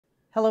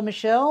Hello,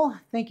 Michelle.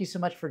 Thank you so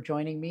much for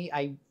joining me.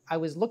 I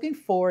was looking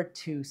forward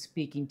to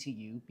speaking to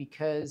you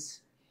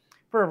because,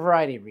 for a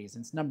variety of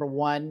reasons. Number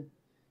one,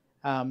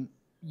 um,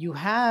 you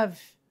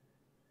have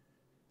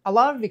a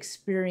lot of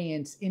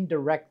experience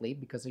indirectly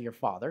because of your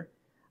father.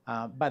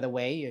 By the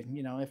way,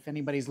 if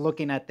anybody's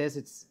looking at this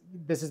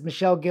is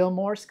Michelle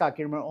Gilmour. Scott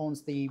Gilmour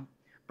owns the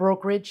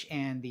brokerage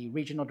and the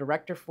regional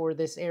director for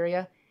this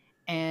area,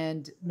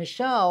 and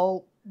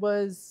Michelle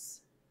was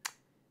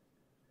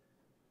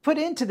put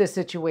into this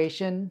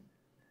situation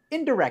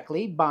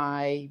indirectly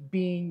by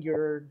being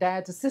your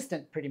dad's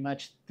assistant pretty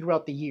much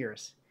throughout the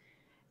years.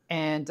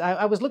 And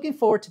I was looking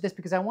forward to this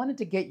because I wanted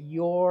to get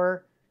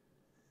your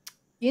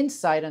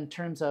insight in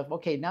terms of,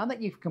 okay, now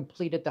that you've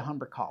completed the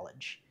Humber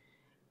College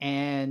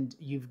and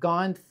you've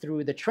gone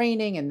through the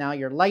training and now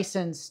you're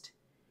licensed,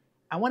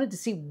 I wanted to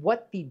see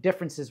what the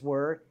differences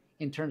were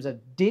in terms of,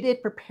 did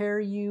it prepare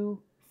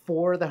you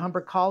for the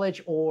Humber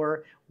College,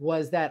 or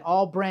was that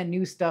all brand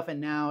new stuff and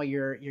now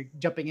you're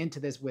jumping into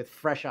this with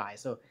fresh eyes?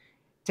 So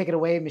take it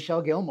away,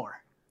 Michelle Gilmour.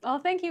 Well,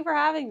 thank you for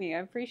having me. I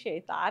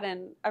appreciate that,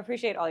 and I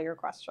appreciate all your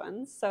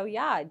questions. So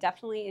yeah, I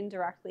definitely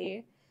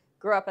indirectly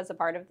grew up as a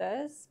part of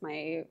this.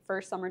 My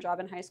first summer job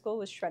in high school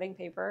was shredding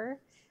paper.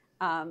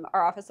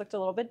 Our office looked a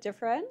little bit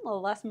different, a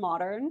little less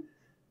modern,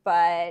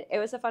 but it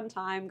was a fun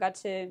time. Got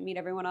to meet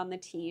everyone on the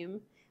team.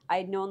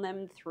 I'd known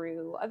them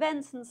through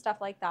events and stuff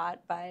like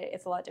that, but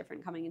it's a lot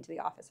different coming into the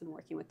office and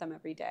working with them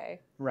every day.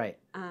 Right.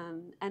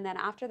 And then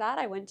after that,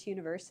 I went to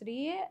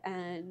university,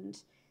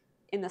 and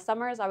in the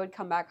summers, I would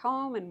come back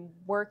home and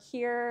work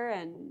here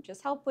and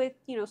just help with,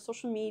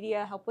 social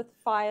media, help with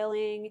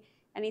filing,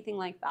 anything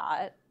like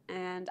that.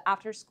 And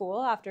after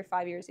school, after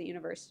 5 years at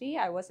university,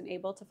 I wasn't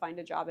able to find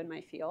a job in my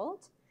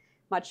field,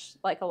 much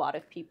like a lot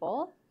of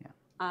people.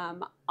 Yeah.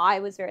 I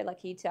was very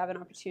lucky to have an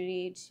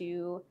opportunity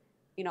to,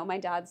 my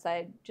dad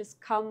said, just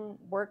come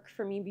work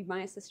for me, be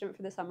my assistant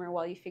for the summer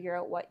while you figure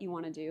out what you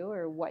want to do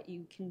or what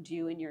you can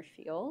do in your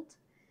field.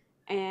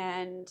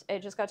 And it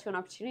just got to an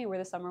opportunity where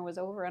the summer was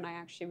over and I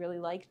actually really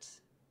liked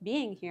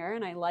being here,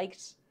 and I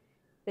liked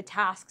the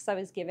tasks I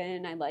was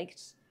given. I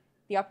liked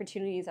the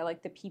opportunities. I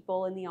liked the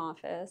people in the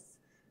office.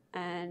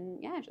 And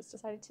yeah, I just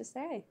decided to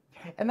stay.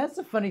 And that's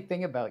the funny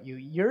thing about you.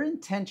 Your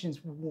intentions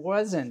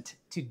wasn't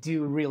to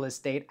do real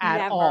estate at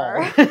Never.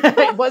 all.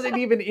 It wasn't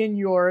even in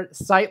your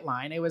sight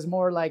line. It was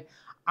more like,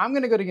 I'm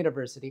going to go to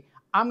university,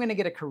 I'm going to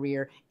get a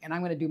career, and I'm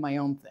going to do my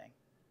own thing.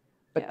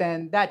 But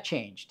then that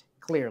changed,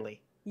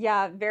 clearly.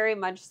 Yeah, very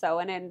much so.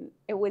 And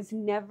it was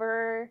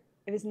never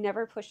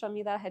pushed on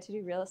me that I had to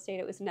do real estate.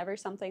 It was never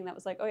something that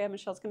was like, oh yeah,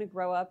 Michelle's going to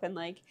grow up and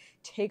like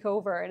take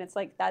over. And it's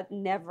like, that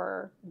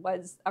never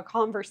was a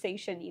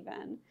conversation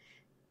even.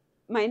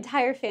 My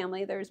entire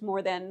family, there's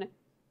more than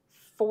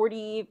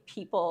 40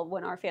 people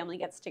when our family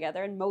gets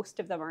together, and most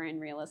of them are in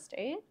real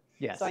estate.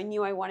 Yes. So I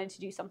knew I wanted to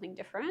do something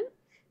different.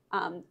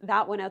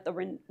 That went out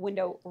the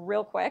window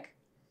real quick.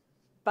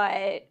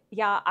 But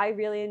yeah, I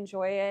really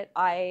enjoy it.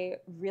 I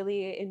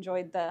really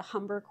enjoyed the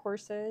Humber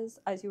courses,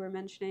 as you were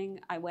mentioning.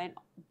 I went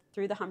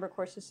through the Humber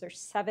courses. There's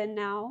 7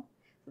 now.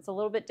 It's a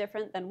little bit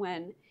different than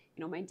when,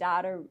 my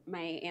dad or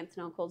my aunts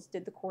and uncles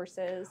did the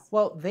courses.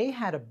 Well, they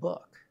had a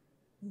book.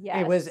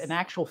 Yes. It was an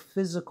actual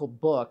physical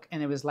book,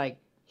 and it was like,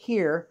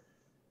 here,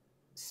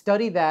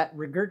 study that,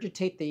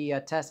 regurgitate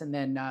the test, and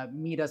then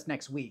meet us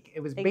next week.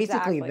 It was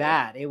basically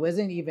that. It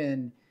wasn't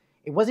even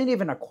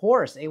a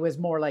course. It was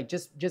more like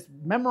just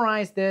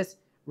memorize this,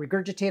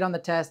 regurgitate on the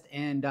test,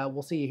 and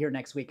we'll see you here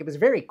next week. It was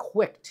very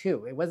quick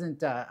too. It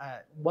wasn't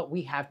what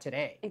we have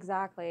today.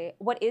 Exactly.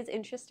 What is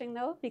interesting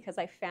though, because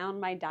I found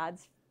my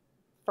dad's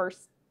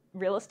first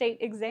real estate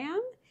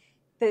exam,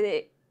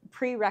 the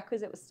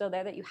prerequisite was still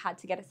there that you had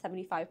to get a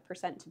 75%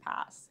 to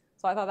pass.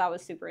 So I thought that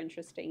was super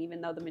interesting,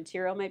 even though the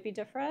material might be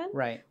different,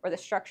 right, or the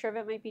structure of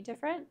it might be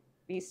different,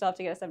 but you still have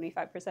to get a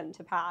 75%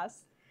 to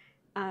pass.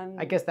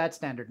 I guess that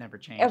standard never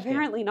changed.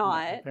 Apparently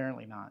not. No,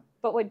 apparently not.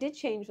 But what did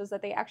change was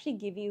that they actually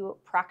give you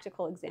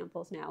practical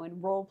examples now in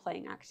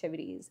role-playing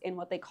activities in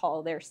what they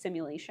call their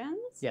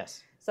simulations.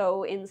 Yes.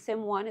 So in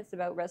Sim 1, it's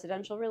about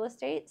residential real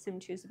estate. Sim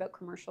 2 is about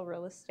commercial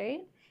real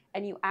estate.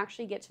 And you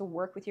actually get to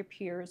work with your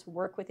peers,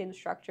 work with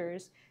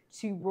instructors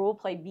to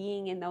role-play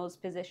being in those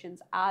positions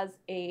as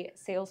a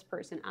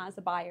salesperson, as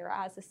a buyer,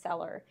 as a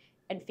seller,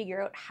 and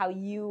figure out how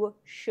you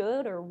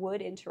should or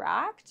would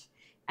interact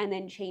and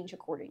then change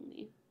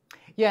accordingly.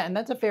 Yeah, and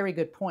that's a very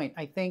good point.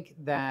 I think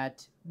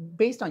that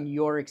based on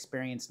your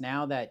experience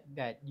now that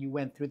you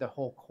went through the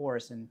whole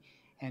course and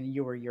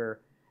you were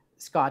your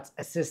Scott's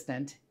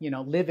assistant,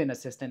 live-in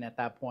assistant at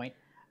that point,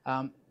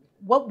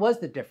 what was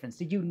the difference?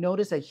 Did you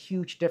notice a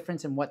huge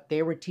difference in what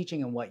they were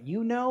teaching and what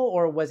you know?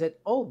 Or was it,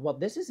 oh, well,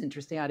 this is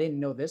interesting, I didn't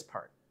know this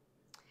part?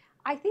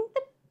 I think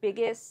the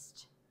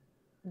biggest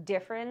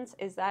difference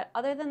is that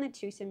other than the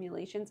 2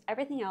 simulations,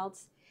 everything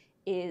else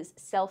is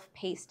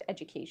self-paced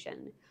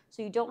education.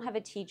 So you don't have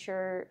a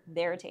teacher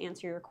there to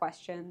answer your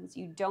questions.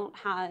 You don't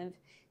have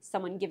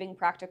someone giving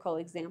practical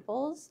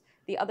examples.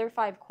 The other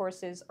 5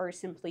 courses are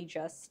simply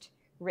just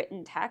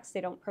written text. They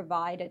don't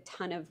provide a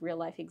ton of real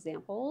life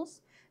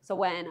examples. So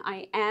when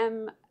I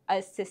am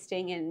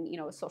assisting in, you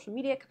know, a social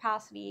media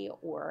capacity,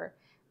 or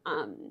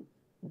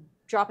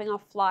dropping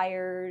off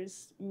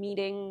flyers,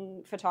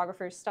 meeting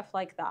photographers, stuff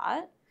like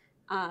that.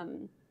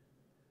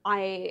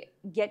 I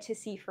get to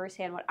see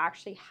firsthand what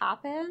actually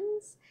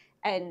happens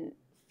and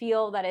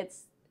feel that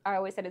I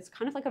always said it's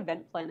kind of like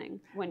event planning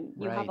when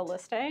you have a Right.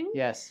 listing.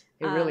 Yes,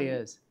 it really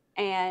is.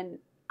 And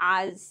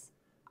as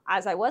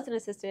I was an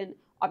assistant,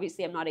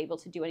 obviously I'm not able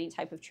to do any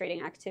type of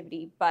trading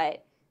activity,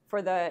 but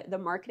for the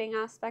marketing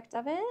aspect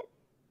of it,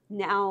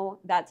 now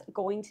that's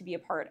going to be a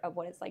part of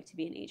what it's like to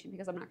be an agent,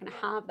 because I'm not going to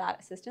have that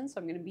assistance. So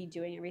I'm going to be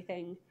doing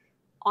everything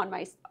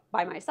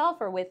by myself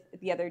or with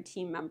the other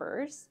team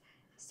members.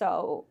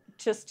 So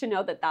just to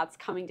know that that's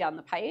coming down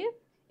the pipe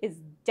is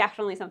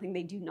definitely something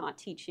they do not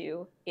teach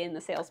you in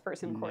the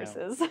salesperson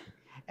courses.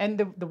 And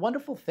the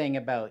wonderful thing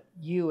about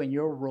you and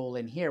your role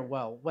in here,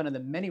 well, one of the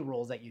many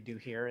roles that you do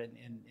here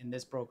in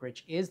this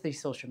brokerage is the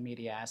social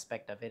media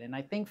aspect of it. And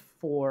I think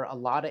for a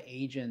lot of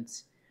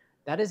agents,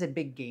 that is a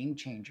big game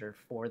changer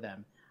for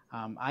them.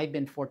 I've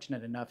been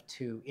fortunate enough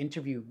to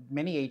interview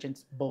many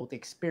agents, both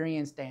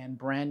experienced and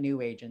brand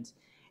new agents.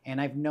 And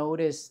I've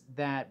noticed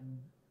that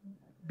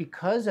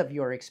because of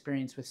your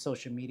experience with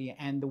social media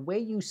and the way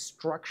you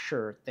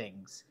structure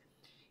things,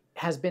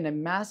 has been a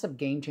massive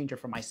game changer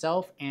for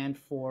myself and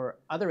for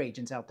other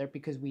agents out there,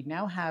 because we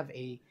now have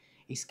a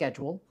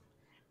schedule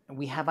and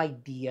we have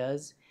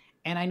ideas.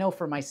 And I know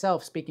for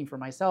myself, speaking for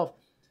myself,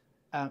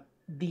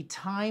 the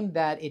time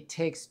that it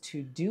takes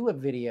to do a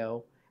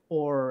video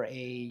or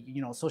a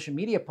social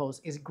media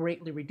post is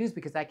greatly reduced,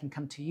 because I can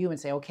come to you and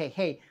say, okay,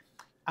 hey,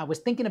 I was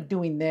thinking of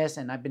doing this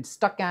and I've been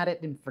stuck at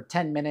it for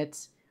 10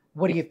 minutes.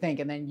 What do you think?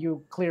 And then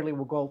you clearly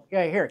will go,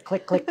 yeah, here,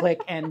 click, click,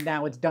 click. And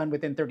now it's done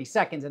within 30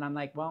 seconds. And I'm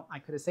like, well, I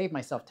could have saved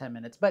myself 10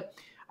 minutes. But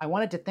I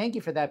wanted to thank you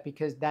for that,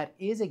 because that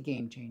is a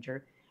game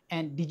changer.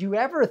 And did you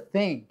ever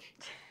think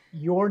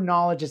your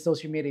knowledge of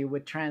social media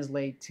would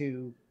translate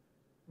to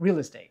real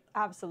estate?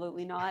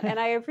 Absolutely not. And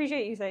I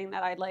appreciate you saying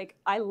that.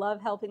 I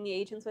love helping the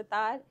agents with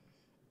that.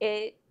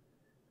 It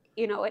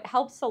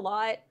helps a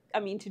lot. I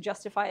mean, to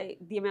justify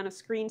the amount of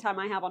screen time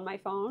I have on my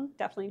phone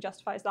definitely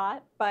justifies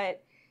that.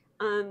 But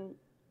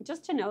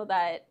just to know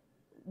that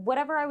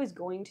whatever I was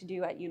going to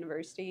do at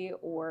university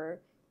or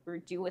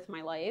do with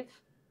my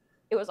life,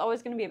 it was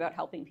always going to be about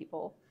helping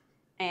people.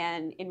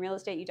 And in real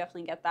estate, you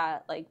definitely get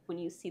that, like when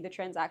you see the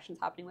transactions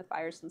happening with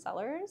buyers and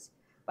sellers.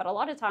 But a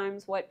lot of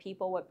times what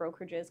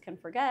brokerages can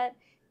forget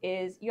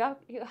is you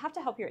have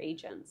to help your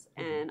agents.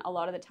 And a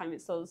lot of the time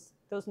it's those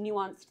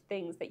nuanced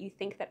things that you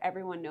think that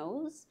everyone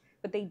knows,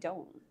 but they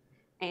don't.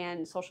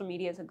 And social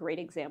media is a great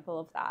example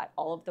of that.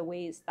 All of the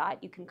ways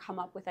that you can come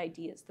up with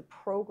ideas, the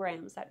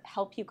programs that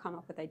help you come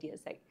up with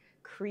ideas, that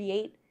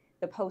create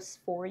the posts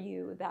for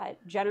you, that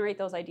generate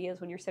those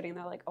ideas when you're sitting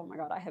there like, oh my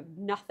God, I have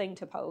nothing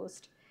to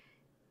post.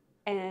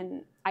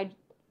 And I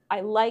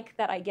like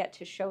that I get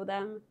to show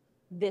them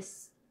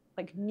this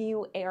like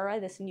new era,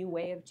 this new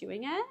way of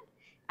doing it.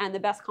 And the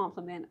best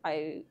compliment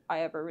I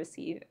ever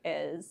receive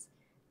is,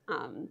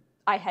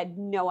 I had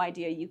no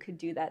idea you could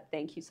do that.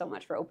 Thank you so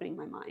much for opening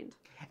my mind.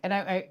 And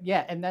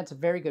and that's a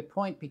very good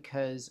point,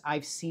 because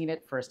I've seen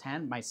it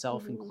firsthand,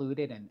 myself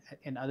included,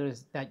 and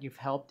others that you've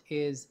helped,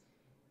 is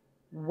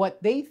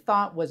what they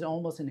thought was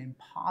almost an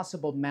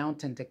impossible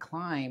mountain to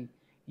climb.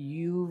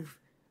 You've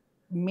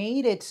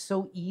made it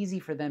so easy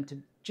for them to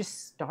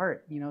just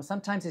start.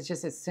 Sometimes it's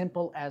just as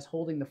simple as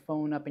holding the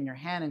phone up in your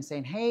hand and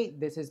saying, hey,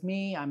 this is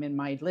me, I'm in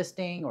my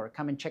listing, or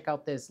come and check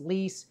out this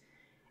lease,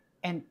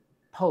 and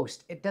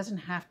post. It doesn't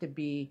have to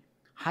be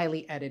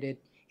highly edited.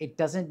 It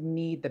doesn't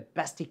need the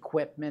best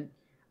equipment.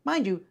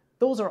 Mind you,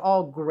 those are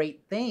all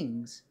great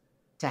things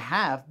to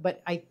have,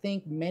 but I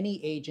think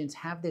many agents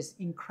have this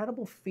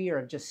incredible fear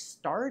of just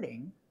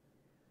starting,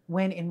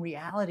 when in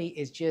reality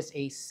it's just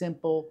a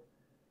simple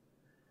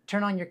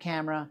turn on your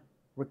camera,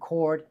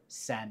 record,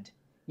 send.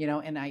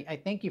 And I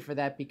thank you for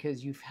that,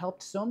 because you've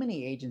helped so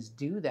many agents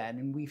do that,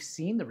 and we've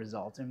seen the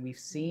results, and we've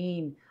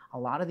seen a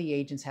lot of the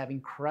agents have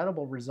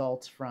incredible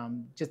results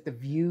from just the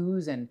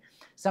views, and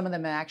some of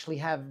them actually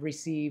have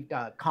received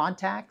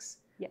contacts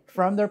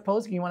from their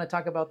posts. You want to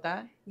talk about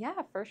that?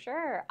 Yeah, for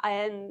sure.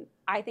 And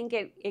I think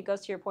it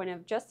goes to your point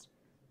of just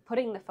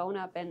putting the phone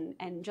up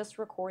and just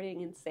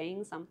recording and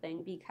saying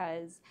something,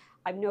 because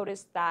I've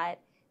noticed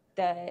that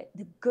the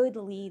good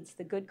leads,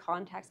 the good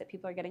contacts that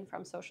people are getting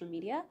from social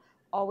media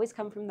always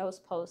come from those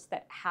posts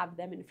that have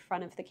them in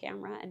front of the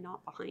camera and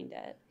not behind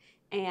it.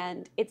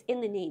 And it's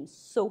in the name,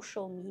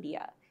 social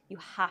media. You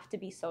have to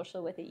be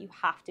social with it. You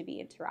have to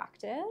be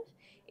interactive.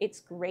 It's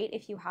great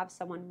if you have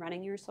someone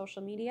running your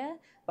social media,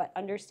 but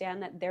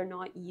understand that they're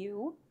not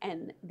you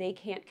and they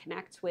can't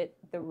connect with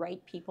the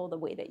right people the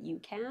way that you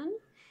can.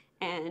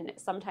 And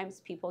sometimes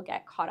people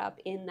get caught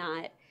up in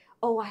that,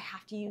 oh, I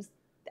have to use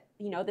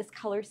this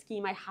color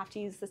scheme. I have to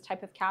use this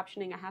type of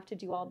captioning. I have to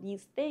do all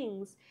these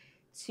things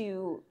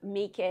to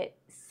make it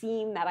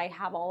seem that I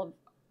have all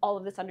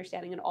of this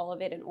understanding and all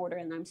of it in order,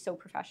 and I'm so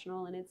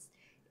professional. And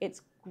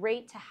it's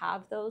great to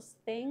have those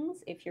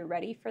things if you're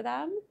ready for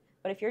them.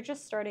 But if you're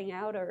just starting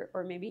out,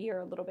 or maybe you're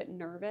a little bit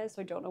nervous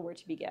or don't know where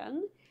to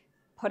begin,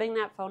 putting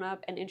that phone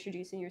up and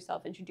introducing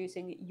yourself,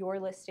 introducing your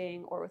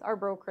listing, or with our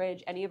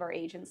brokerage, any of our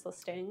agents'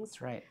 listings.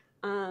 That's right.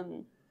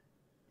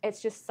 It's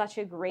just such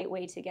a great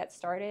way to get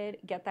started,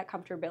 get that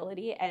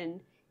comfortability, and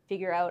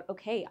figure out,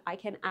 okay, I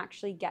can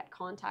actually get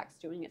contacts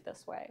doing it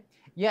this way.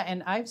 Yeah,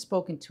 and I've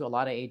spoken to a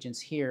lot of agents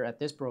here at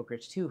this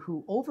brokerage too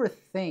who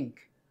overthink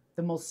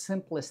the most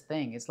simplest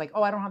thing. It's like,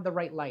 oh, I don't have the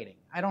right lighting.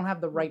 I don't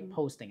have the right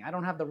posting. I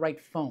don't have the right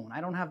phone. I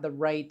don't have the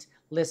right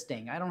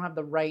listing. I don't have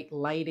the right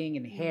lighting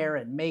and hair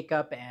and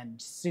makeup and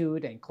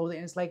suit and clothing.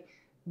 And it's like,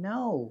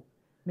 no,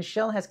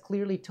 Michelle has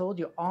clearly told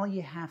you all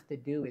you have to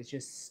do is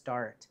just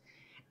start.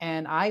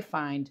 And I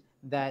find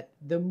that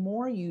the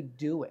more you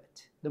do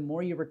it, the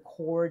more you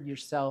record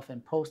yourself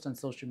and post on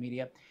social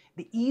media,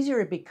 the easier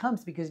it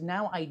becomes because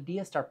now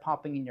ideas start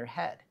popping in your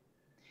head.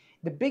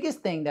 The biggest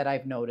thing that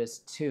I've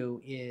noticed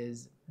too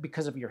is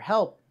because of your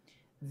help,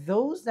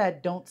 those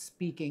that don't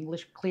speak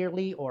English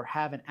clearly or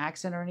have an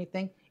accent or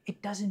anything,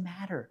 it doesn't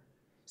matter.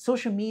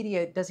 Social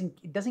media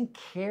doesn't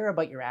care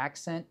about your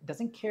accent,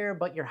 doesn't care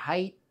about your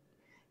height,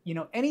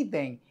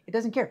 anything. It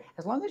doesn't care.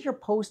 As long as you're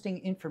posting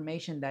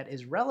information that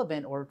is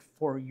relevant or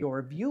for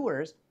your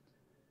viewers,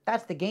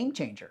 that's the game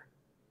changer.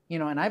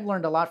 And I've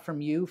learned a lot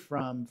from you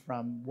from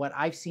what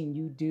I've seen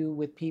you do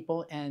with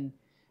people. And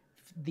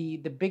the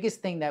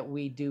biggest thing that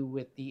we do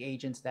with the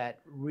agents that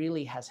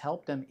really has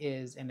helped them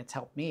is, and it's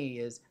helped me,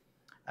 is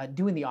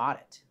doing the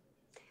audit.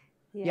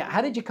 Yeah.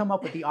 How did you come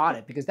up with the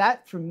audit? Because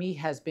that for me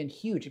has been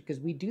huge, because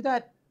we do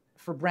that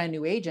for brand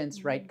new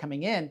agents, right,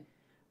 coming in.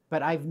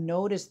 But I've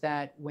noticed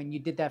that when you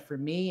did that for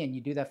me and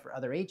you do that for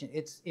other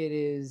agents, it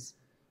is,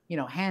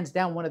 hands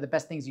down one of the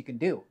best things you can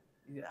do.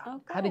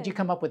 Oh, how did you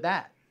come up with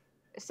that?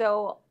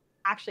 So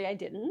actually I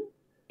didn't.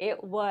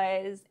 It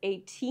was a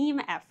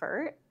team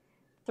effort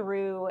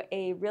through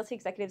a Realty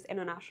Executives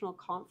International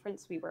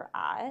conference we were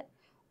at.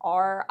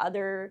 Our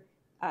other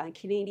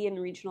Canadian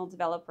regional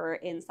developer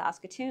in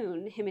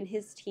Saskatoon, him and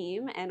his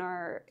team and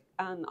our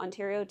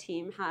Ontario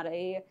team had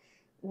a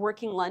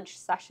working lunch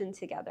session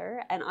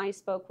together, and I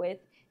spoke with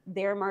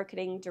their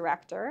marketing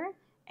director,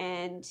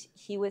 and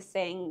he was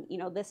saying,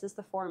 this is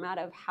the format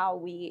of how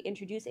we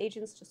introduce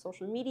agents to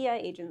social media,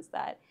 agents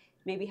that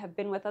maybe have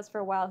been with us for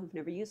a while who've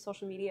never used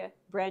social media,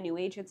 brand new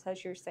agents,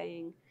 as you're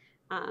saying.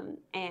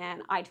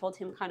 And I told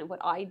him kind of what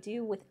I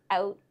do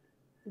without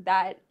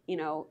that,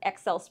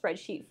 Excel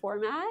spreadsheet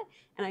format,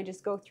 and I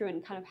just go through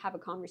and kind of have a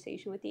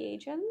conversation with the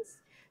agents.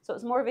 So it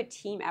was more of a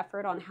team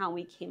effort on how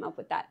we came up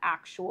with that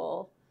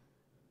actual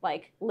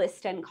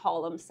list and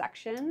column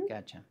section.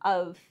 Gotcha.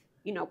 Of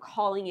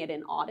calling it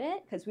an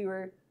audit, because we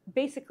were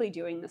basically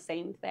doing the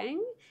same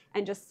thing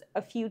and just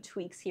a few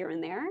tweaks here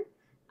and there.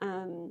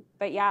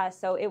 But yeah,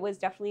 so it was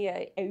definitely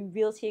a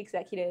Realty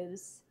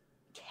Executives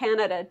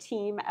Canada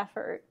team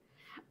effort.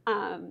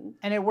 And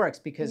it works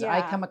because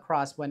I come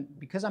across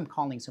because I'm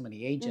calling so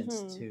many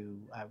agents to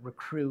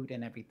recruit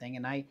and everything.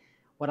 And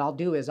what I'll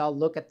do is I'll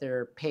look at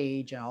their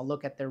page, and I'll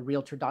look at their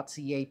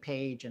realtor.ca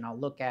page, and I'll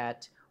look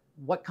at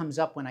what comes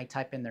up when I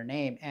type in their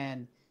name.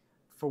 And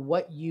for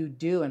what you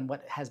do and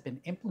what has been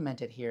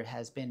implemented here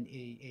has been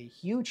a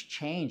huge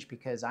change,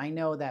 because I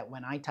know that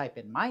when I type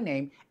in my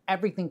name,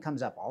 everything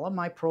comes up. All of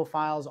my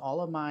profiles, all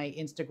of my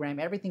Instagram,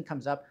 everything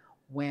comes up.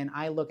 When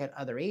I look at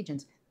other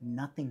agents,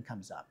 nothing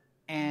comes up.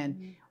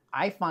 And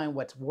I find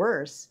what's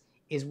worse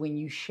is when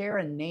you share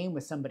a name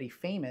with somebody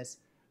famous,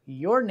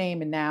 your name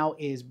now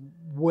is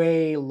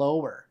way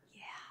lower.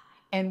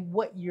 And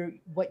what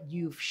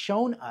you've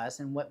shown us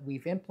and what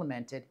we've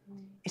implemented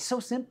is so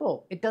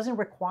simple. It doesn't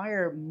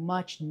require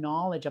much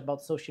knowledge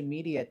about social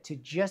media to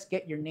just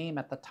get your name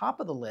at the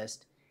top of the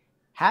list.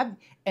 And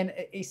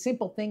a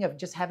simple thing of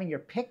just having your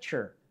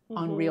picture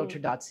on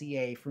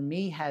realtor.ca for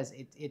me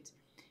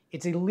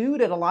it's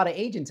eluded a lot of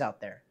agents out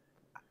there.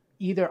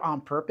 Either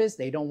on purpose,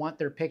 they don't want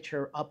their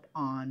picture up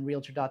on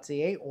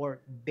realtor.ca,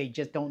 or they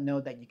just don't know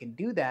that you can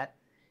do that.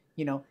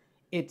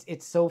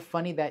 It's so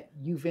funny that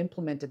you've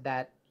implemented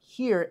that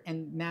here,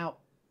 and now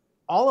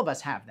all of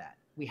us have that.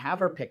 We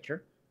have our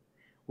picture,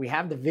 we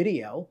have the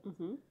video,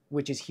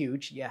 which is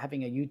huge. Yeah,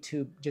 having a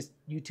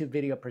YouTube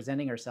video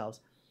presenting ourselves.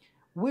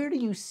 Where do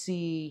you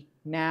see,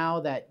 now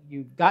that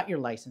you've got your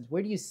license,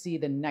 where do you see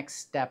the next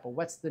step, or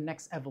what's the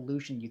next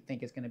evolution you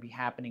think is going to be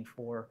happening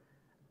for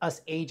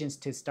us agents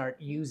to start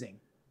using?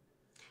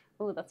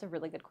 Oh, that's a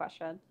really good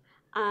question.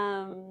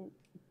 Now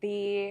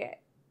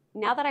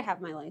that I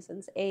have my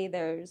license,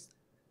 there's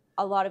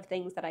a lot of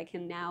things that I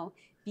can now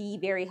be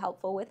very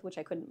helpful with, which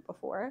I couldn't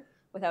before.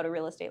 Without a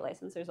real estate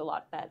license, there's a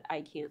lot that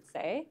I can't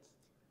say.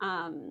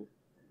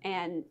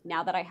 And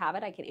now that I have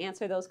it, I can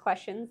answer those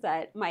questions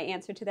that my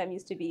answer to them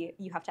used to be,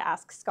 you have to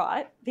ask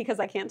Scott, because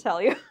I can't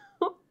tell you.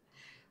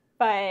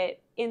 But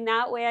in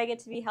that way, I get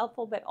to be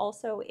helpful, but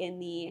also in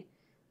the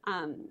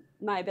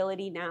my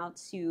ability now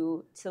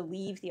to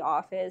leave the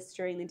office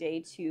during the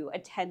day, to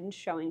attend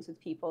showings with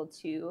people,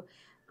 to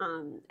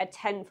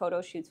attend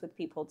photo shoots with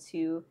people,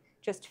 to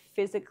just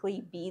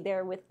physically be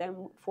there with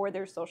them for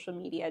their social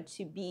media,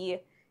 to be,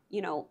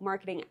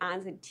 marketing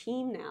as a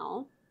team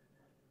now.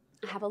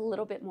 have a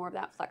little bit more of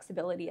that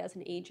flexibility as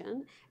an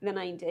agent than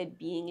I did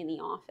being in the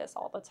office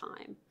all the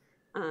time.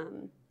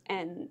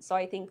 And so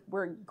I think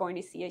we're going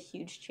to see a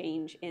huge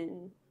change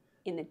in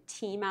the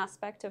team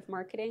aspect of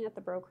marketing at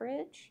the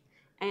brokerage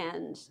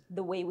and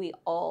the way we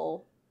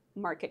all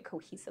market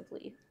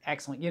cohesively.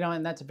 Excellent. You know,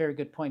 and that's a very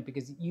good point,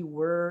 because you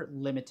were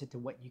limited to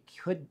what you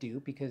could do,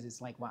 because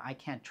it's like, well, I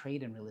can't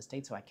trade in real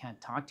estate, so I can't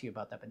talk to you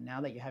about that. But now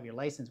that you have your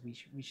license, we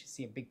should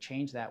see a big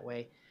change that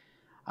way.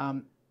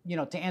 You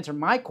know, to answer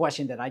my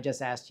question that I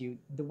just asked you,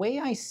 the way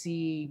I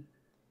see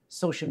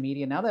social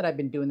media, now that I've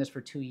been doing this for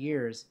 2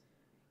 years,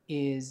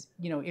 is,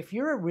 you know, if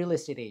you're a real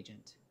estate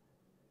agent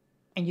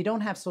and you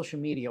don't have social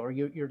media, or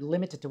you're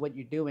limited to what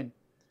you're doing,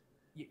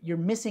 you're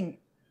missing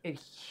a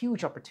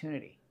huge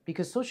opportunity,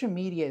 because social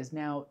media is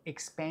now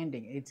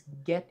expanding. It's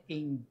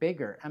getting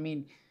bigger. I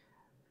mean,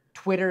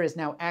 Twitter is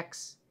now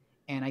X,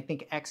 and I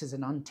think X is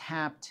an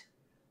untapped,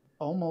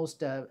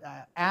 almost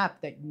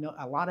app that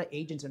a lot of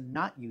agents are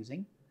not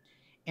using.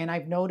 And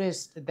I've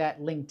noticed that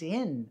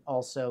LinkedIn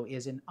also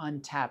is an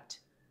untapped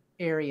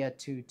area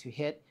to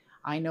hit.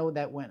 I know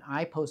that when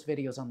I post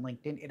videos on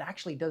LinkedIn, it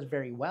actually does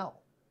very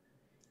well.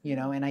 You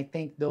know, and I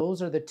think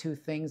those are the two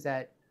things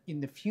that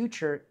in the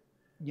future,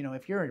 you know,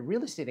 if you're a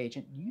real estate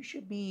agent, you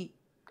should be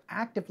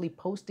actively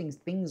posting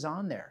things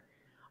on there.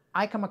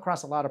 I come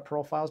across a lot of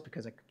profiles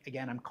because,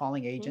 again, I'm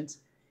calling agents,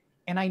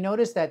 and I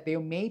notice that they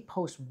may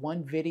post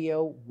one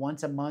video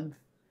once a month.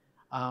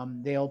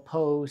 They'll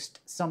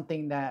post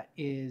something that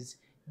is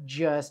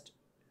just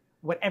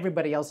what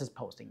everybody else is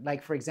posting.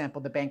 Like, for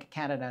example, the Bank of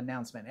Canada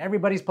announcement.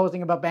 Everybody's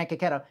posting about Bank of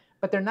Canada,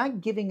 but they're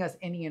not giving us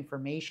any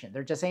information.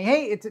 They're just saying,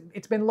 hey,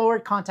 it's been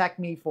lowered, contact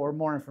me for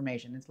more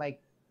information. It's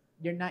like,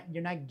 you're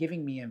not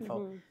giving me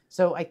info.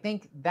 So I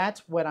think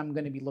that's what I'm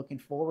going to be looking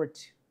forward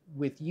to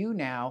with you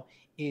now,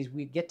 is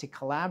we get to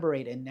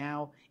collaborate and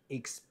now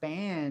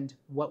expand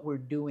what we're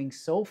doing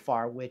so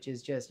far, which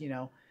is just, you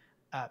know,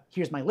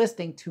 here's my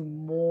listing, to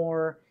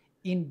more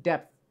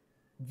in-depth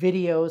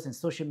videos and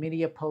social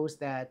media posts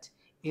that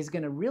is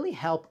going to really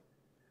help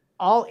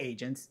all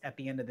agents at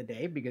the end of the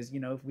day, because, you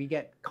know, if we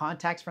get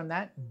contacts from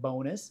that,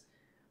 bonus.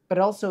 But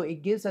also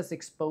it gives us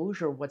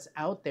exposure what's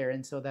out there,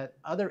 and so that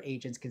other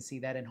agents can see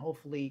that and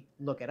hopefully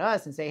look at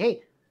us and say,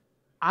 hey,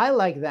 I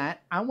like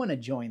that, I want to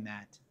join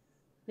that.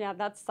 Yeah,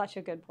 that's such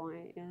a good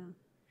point. Yeah.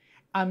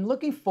 I'm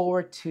looking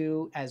forward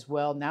to, as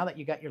well, now that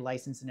you got your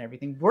license and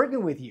everything,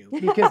 working with you,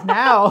 because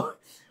now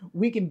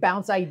we can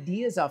bounce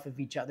ideas off of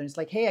each other. It's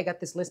like, hey, I got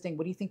this listing,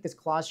 what do you think this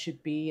clause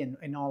should be,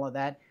 and all of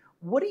that.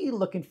 What are you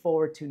looking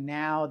forward to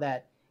now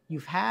that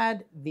you've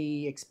had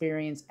the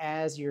experience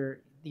as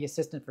the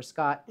assistant for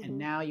Scott, and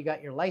now you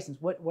got your license?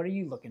 What are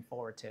you looking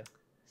forward to?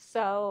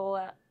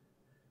 So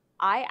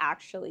I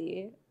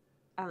actually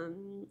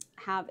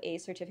have a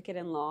certificate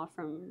in law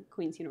from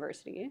Queen's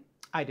University.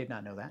 I did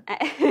not know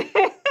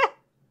that.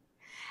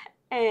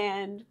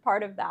 And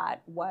part of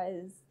that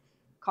was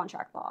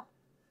contract law.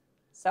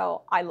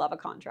 So I love a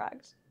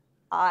contract.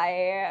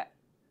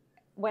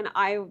 When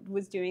I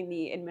was doing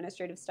the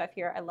administrative stuff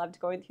here, I loved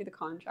going through the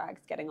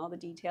contracts, getting all the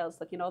details,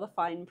 looking at all the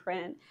fine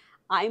print.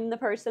 I'm the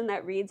person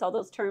that reads all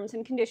those terms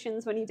and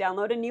conditions when you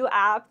download a new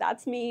app.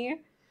 That's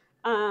me.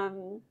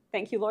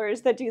 Thank you,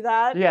 lawyers that do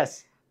that.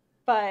 Yes.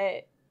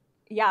 But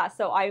yeah,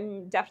 so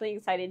I'm definitely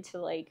excited to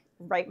like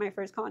write my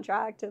first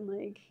contract and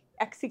like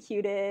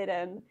execute it.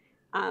 And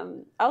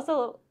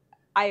also,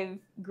 I've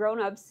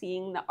grown up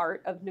seeing the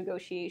art of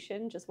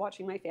negotiation, just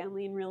watching my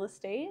family in real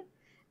estate.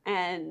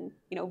 And,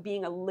 you know,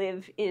 being a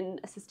live-in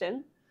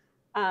assistant,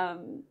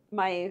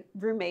 my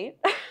roommate,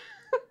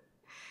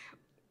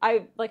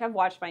 I've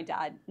watched my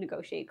dad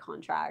negotiate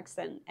contracts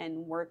and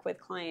work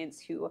with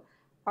clients who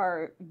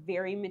are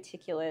very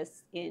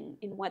meticulous in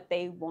what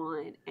they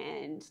want,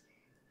 and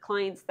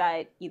clients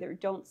that either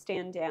don't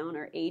stand down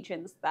or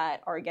agents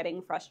that are getting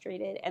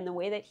frustrated. And the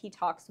way that he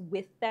talks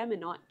with them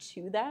and not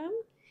to them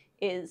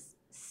is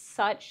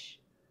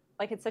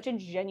it's such a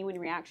genuine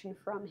reaction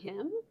from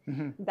him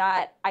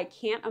that I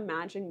can't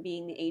imagine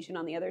being the agent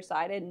on the other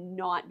side and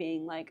not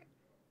being like,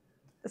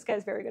 this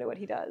guy's very good at what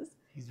he does.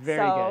 He's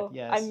very good,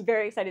 yes. I'm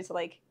very excited to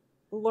like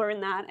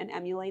learn that and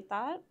emulate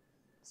that.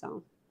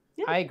 So,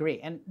 yeah. I agree.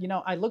 And, you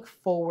know, I look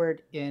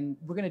forward we're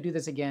going to do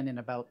this again in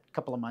about a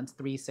couple of months,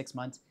 3-6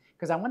 months,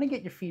 because I want to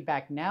get your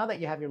feedback now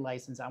that you have your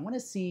license. I want to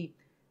see,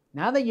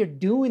 now that you're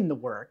doing the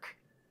work,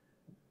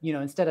 you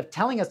know, instead of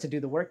telling us to do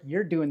the work,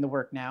 you're doing the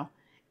work now.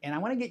 And I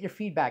want to get your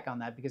feedback on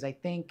that, because I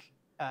think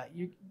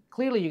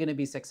clearly you're going to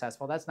be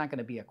successful. That's not going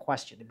to be a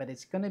question, but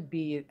it's going to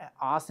be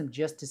awesome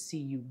just to see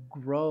you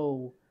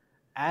grow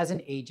as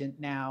an agent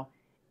now,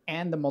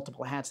 and the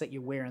multiple hats that you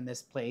wear in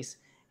this place.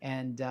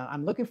 And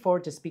I'm looking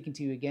forward to speaking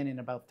to you again in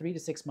about 3 to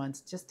 6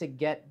 months, just to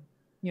get,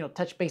 you know,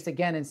 touch base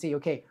again and see,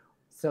 okay,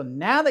 so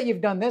now that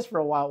you've done this for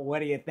a while, what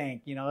do you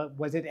think? You know,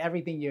 was it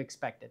everything you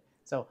expected?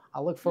 So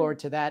I'll look forward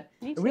to that.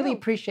 I really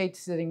appreciate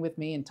sitting with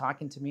me and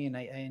talking to me, and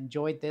I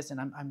enjoyed this, and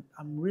I'm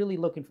really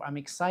I'm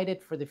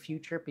excited for the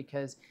future,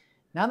 because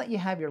now that you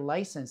have your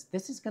license,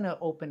 this is going to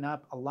open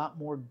up a lot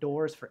more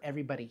doors for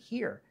everybody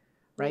here.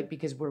 right?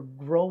 Because we're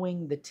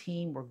growing the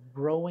team, we're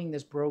growing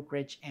this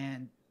brokerage,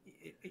 and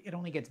it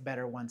only gets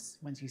better once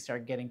you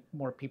start getting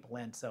more people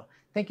in. So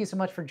thank you so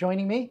much for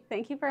joining me.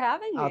 Thank you for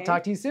having me. I'll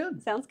talk to you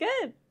soon. Sounds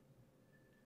good.